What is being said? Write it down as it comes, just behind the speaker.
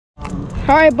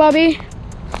All right, Bubby,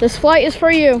 this flight is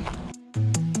for you.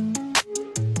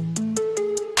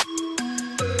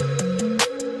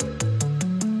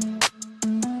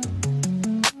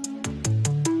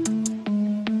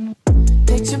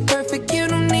 Picture perfect, you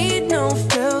don't need no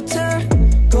filter.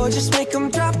 Gorgeous, make them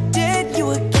drop dead, you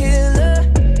a killer.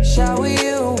 Shower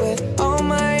you with all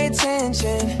my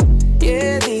attention.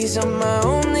 Yeah, these are my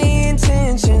only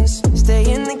intentions.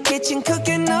 Stay in the kitchen,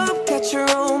 cooking up, got your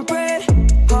own bread.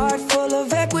 Heart full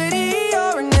of equity,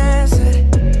 you're an asset.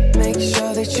 Make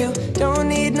sure that you don't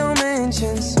need no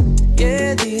mentions.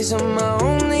 Yeah, these are my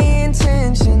only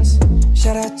intentions.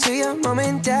 Shout out to your mom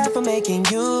and dad for making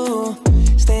you.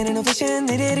 Standing ovation,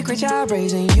 they did a great job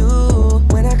raising you.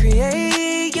 When I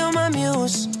create, you're my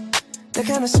muse. The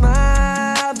kind of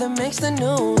smile that makes the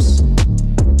news.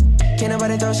 Can't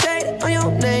nobody throw shade on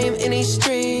your name in these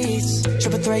streets.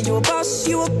 Triple threat, you a boss,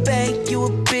 you a bank, you a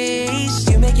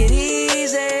beast. You make it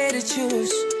easy to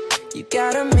choose. You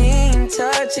got a mean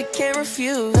touch, I can't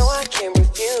refuse. No, I can't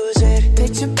refuse it.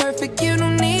 Picture perfect, you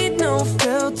don't need no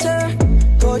filter.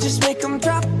 Gorgeous, make them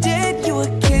drop dead, you a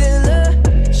killer.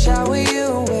 Shower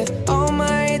you with all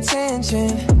my attention.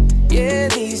 Yeah,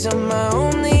 these are my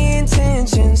only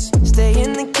intentions. Stay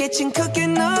in the kitchen,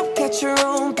 cooking up, got your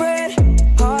own bread.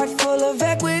 Heart full of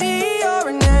equity, you're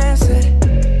an asset.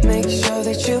 Make sure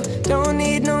that you don't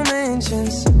need no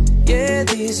mentions. Yeah,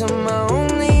 these are my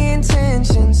only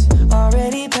intentions.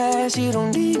 Already passed, you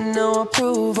don't need no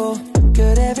approval.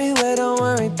 Good everywhere, don't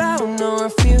worry about no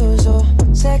refusal.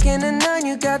 Second to none,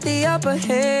 you got the upper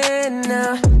hand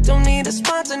now. Don't need a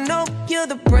sponsor, no, you're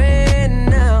the brand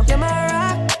now. You're my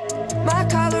rock, my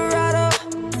Colorado.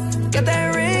 Got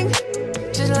that ring,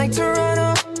 just like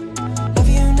Toronto. Love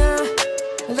you now,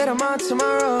 a little more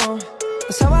tomorrow.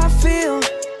 That's how I feel,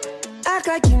 act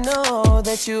like you know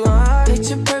that you are.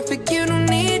 Picture perfect, you don't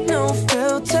need no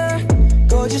filter.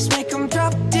 Gorgeous, make them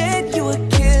drop dead, you a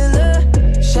killer.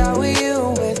 Shower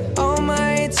you with all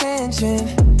my attention.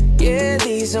 Yeah,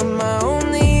 these are my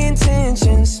only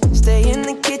intentions. Stay in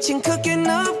the kitchen, cooking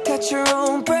up, got your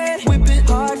own bread. Whipping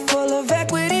heart full of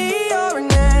equity, you're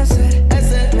an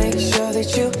asset. Make sure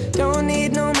that you don't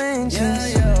need no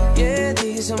mentions. Yeah,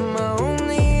 these are my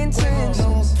only intentions.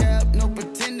 No cap, no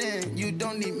pretending, you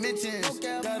don't need mentions.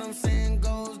 Got them saying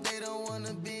goals, they don't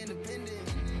wanna be independent.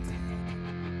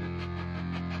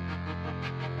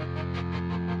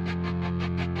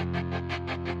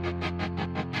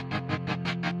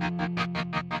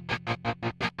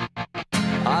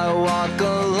 I walk a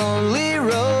lonely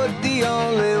road, the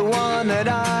only one that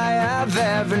I have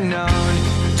ever known.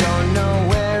 Don't know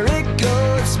where it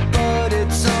goes, but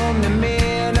it's home to me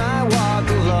and I walk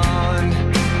alone.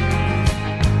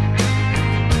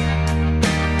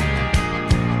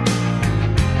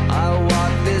 I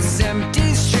walk this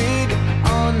empty street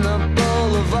on the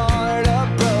boulevard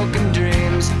of broken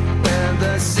dreams, where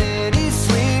the city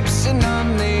sleeps and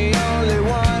I'm the only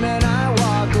one and I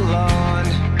walk alone.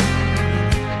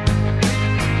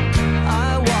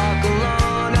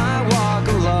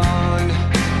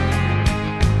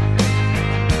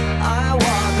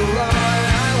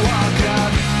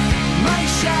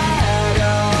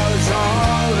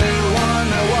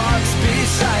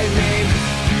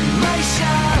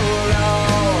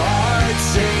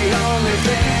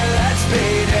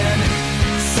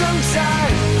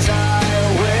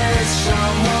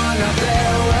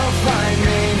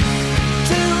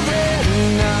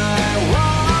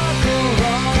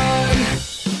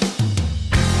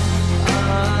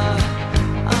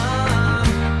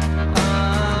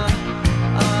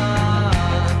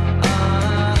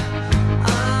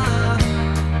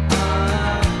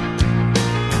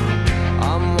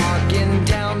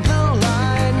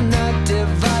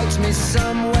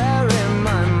 Somewhere in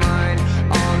my mind,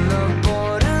 on the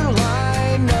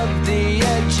borderline of the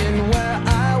edge, and where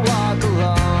I walk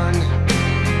alone.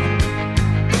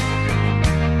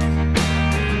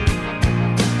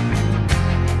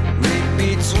 Read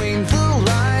between the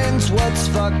lines, what's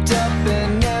fucked up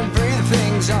and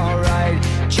everything's alright.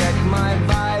 Check my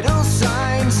vital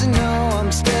signs and know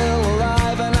I'm still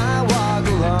alive and I walk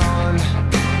alone.